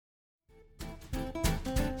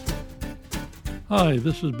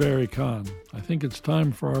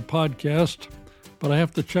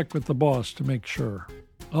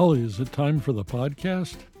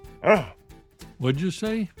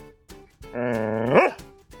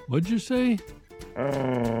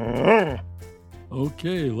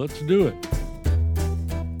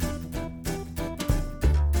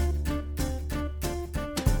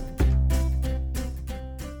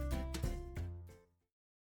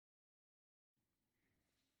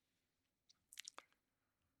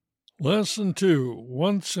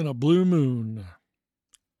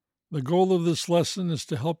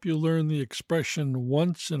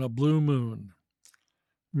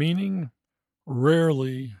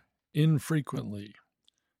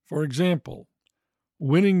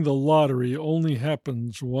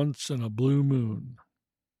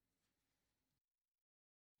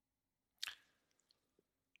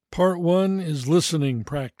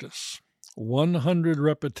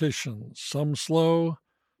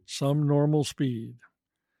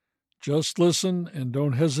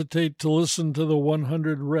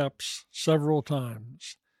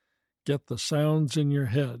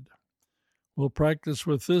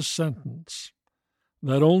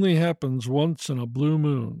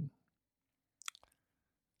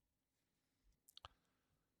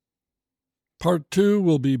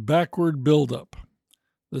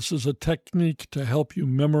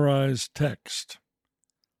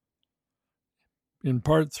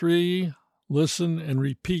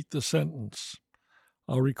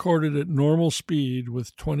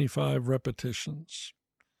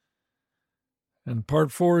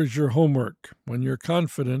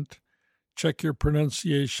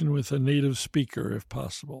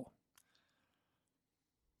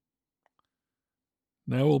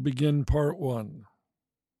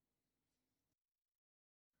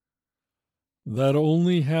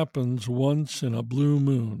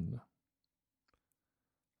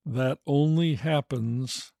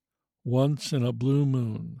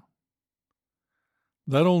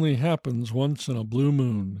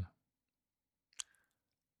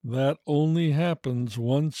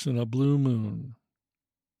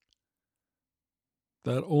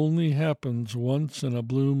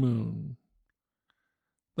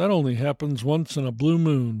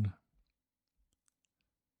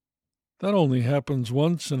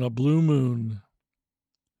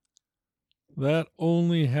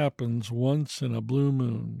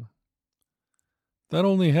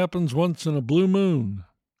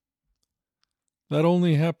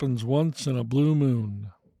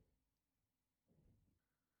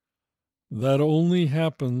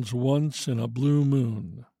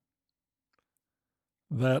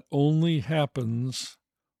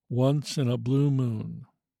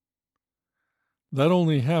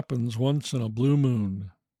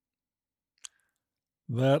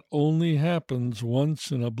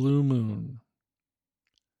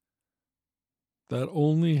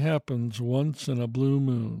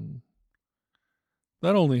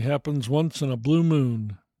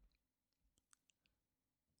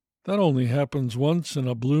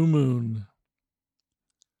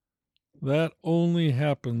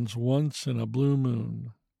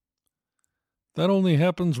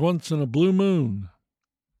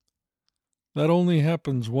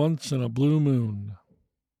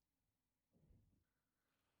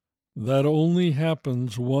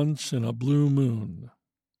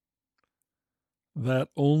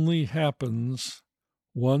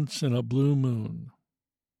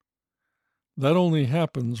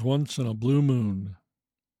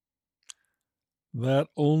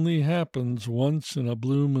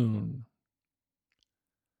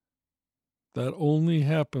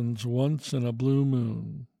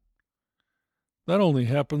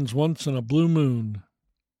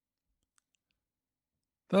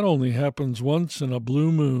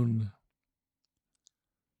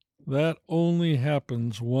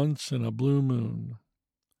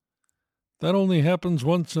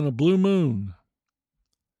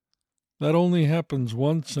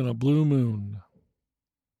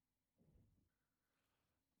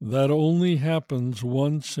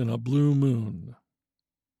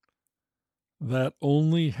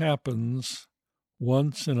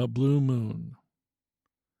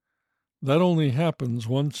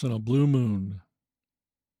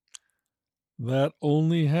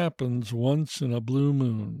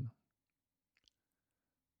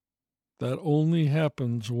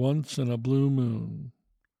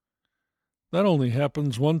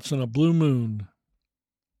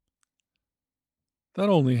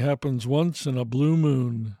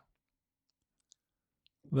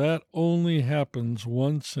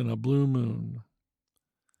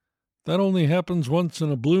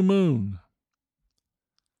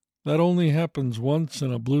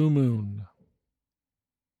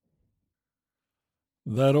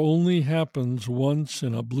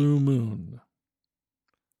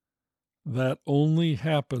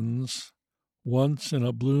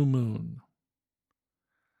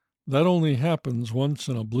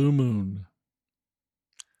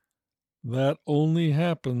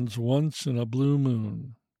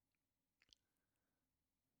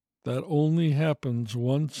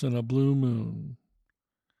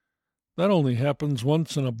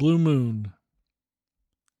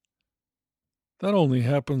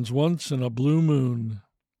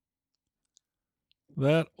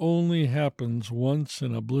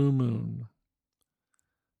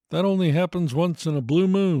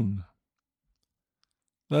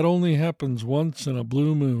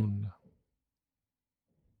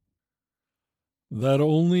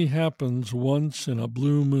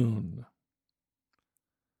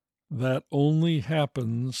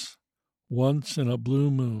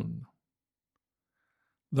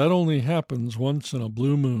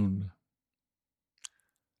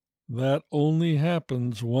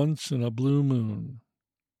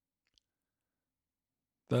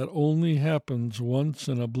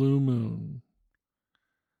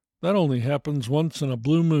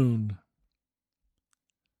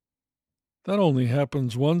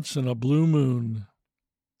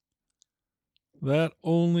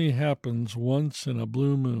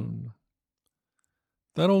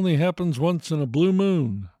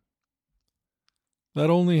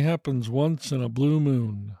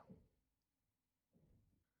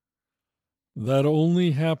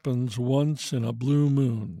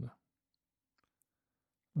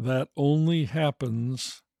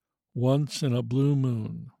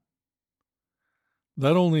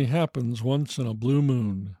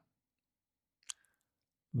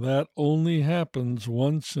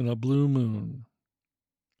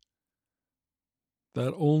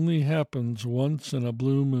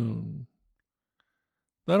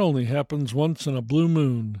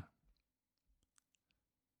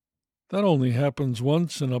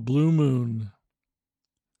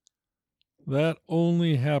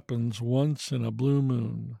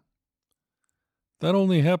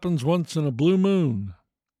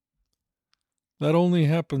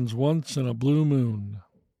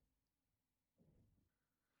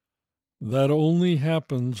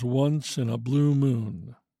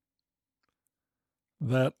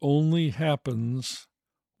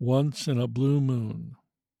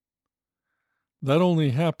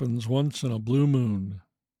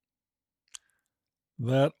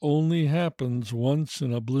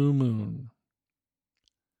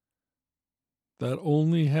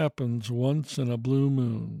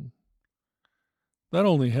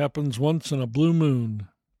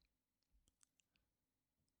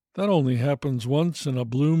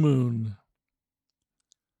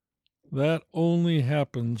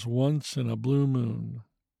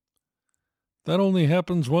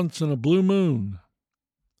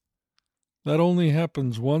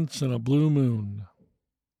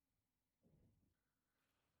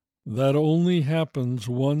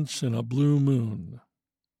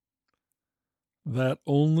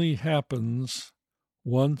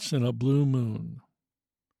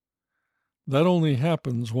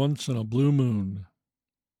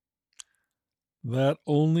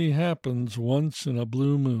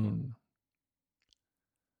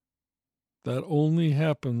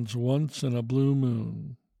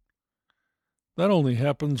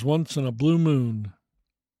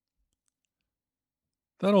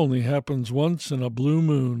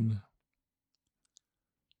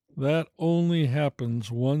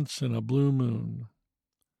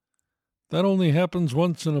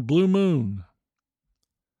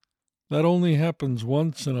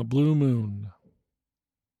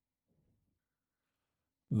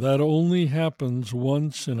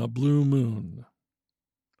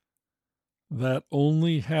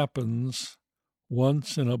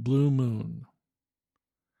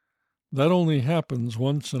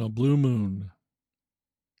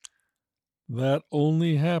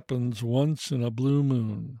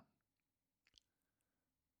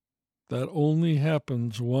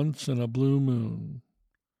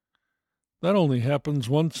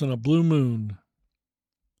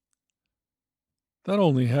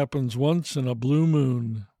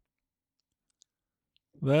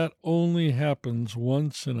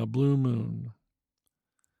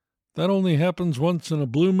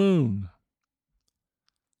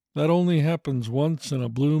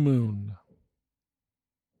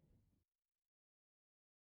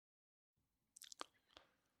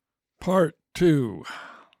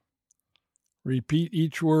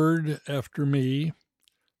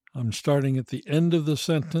I'm starting at the end of the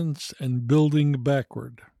sentence and building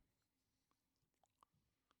backward.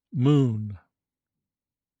 Moon,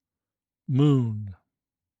 moon,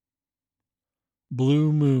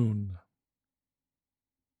 blue moon,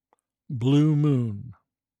 blue moon,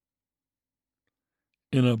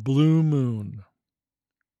 in a blue moon,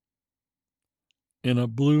 in a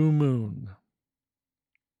blue moon,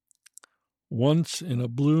 once in a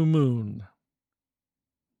blue moon,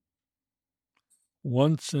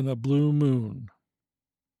 once in a blue moon,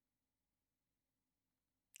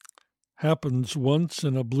 happens once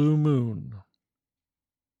in a blue moon,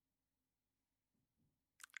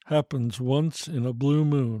 happens once in a blue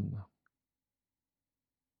moon,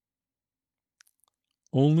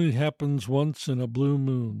 only happens once in a blue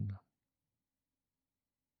moon,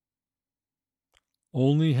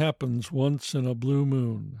 only happens once in a blue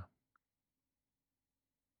moon,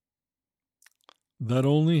 that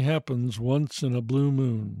only happens once in a blue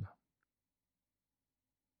moon,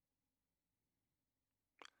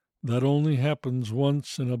 that only happens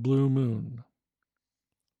once in a blue moon.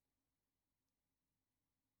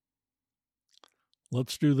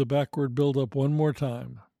 Let's do the backward build-up one more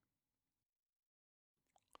time.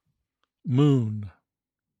 Moon,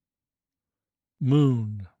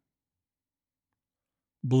 moon,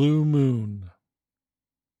 blue moon,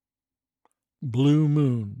 blue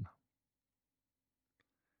moon,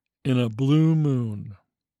 in a blue moon,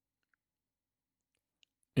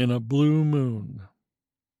 in a blue moon,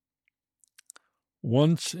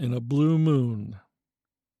 once in a blue moon,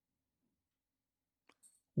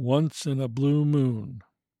 once in a blue moon,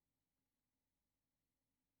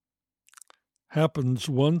 happens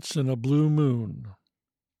once in a blue moon,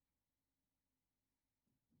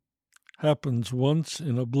 happens once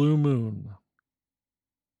in a blue moon,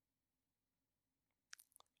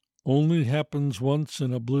 only happens once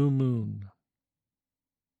in a blue moon,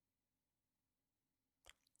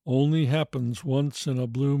 only happens once in a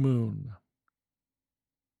blue moon,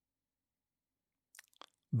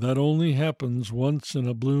 that only happens once in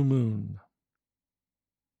a blue moon,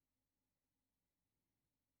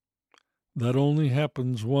 that only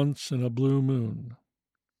happens once in a blue moon.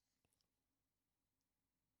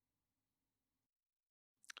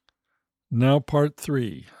 Now part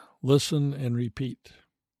 3. Listen and repeat.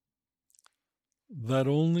 That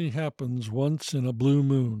only happens once in a blue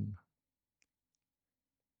moon.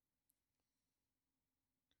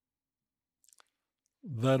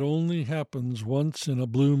 That only happens once in a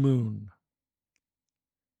blue moon.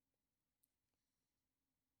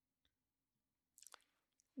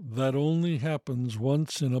 That only happens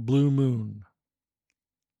once in a blue moon.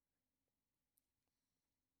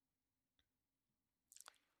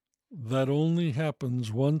 That only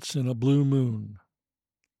happens once in a blue moon.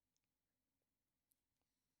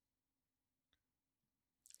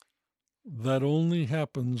 That only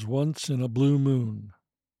happens once in a blue moon.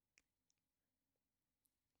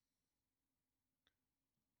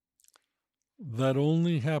 That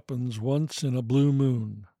only happens once in a blue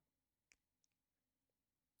moon.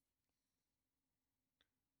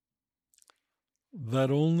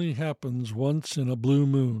 That only happens once in a blue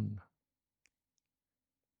moon.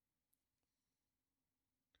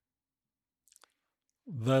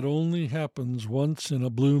 That only happens once in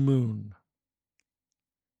a blue moon.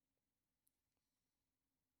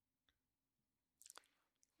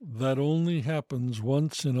 That only happens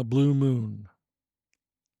once in a blue moon.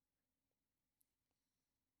 That only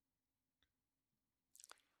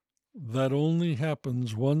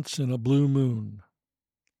happens once in a blue moon.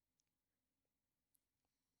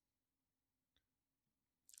 That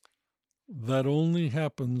only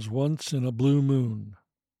happens once in a blue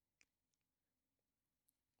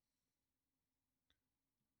moon.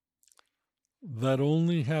 That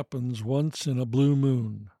only happens once in a blue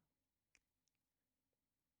moon.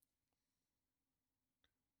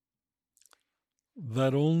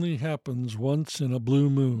 That only happens once in a blue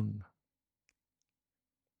moon.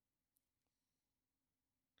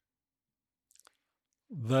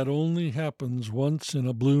 That only happens once in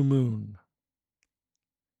a blue moon.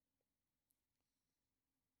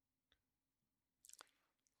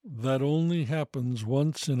 That only happens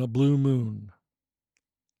once in a blue moon.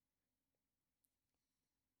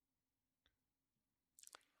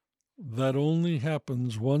 That only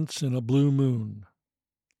happens once in a blue moon.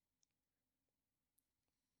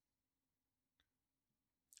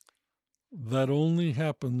 That only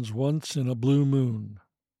happens once in a blue moon.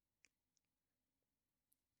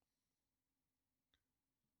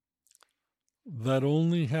 That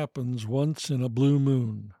only happens once in a blue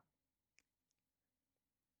moon.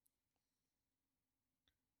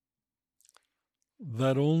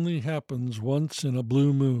 That only happens once in a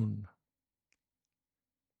blue moon.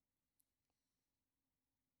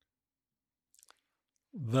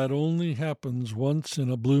 That only happens once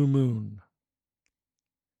in a blue moon.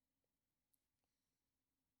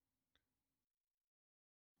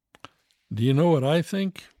 Do you know what I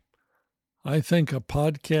think? I think a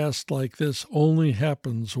podcast like this only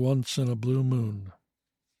happens once in a blue moon.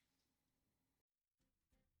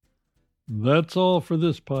 That's all for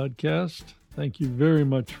this podcast. Thank you very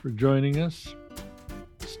much for joining us.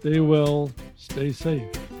 Stay well, stay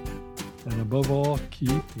safe, and above all,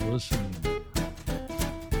 keep listening.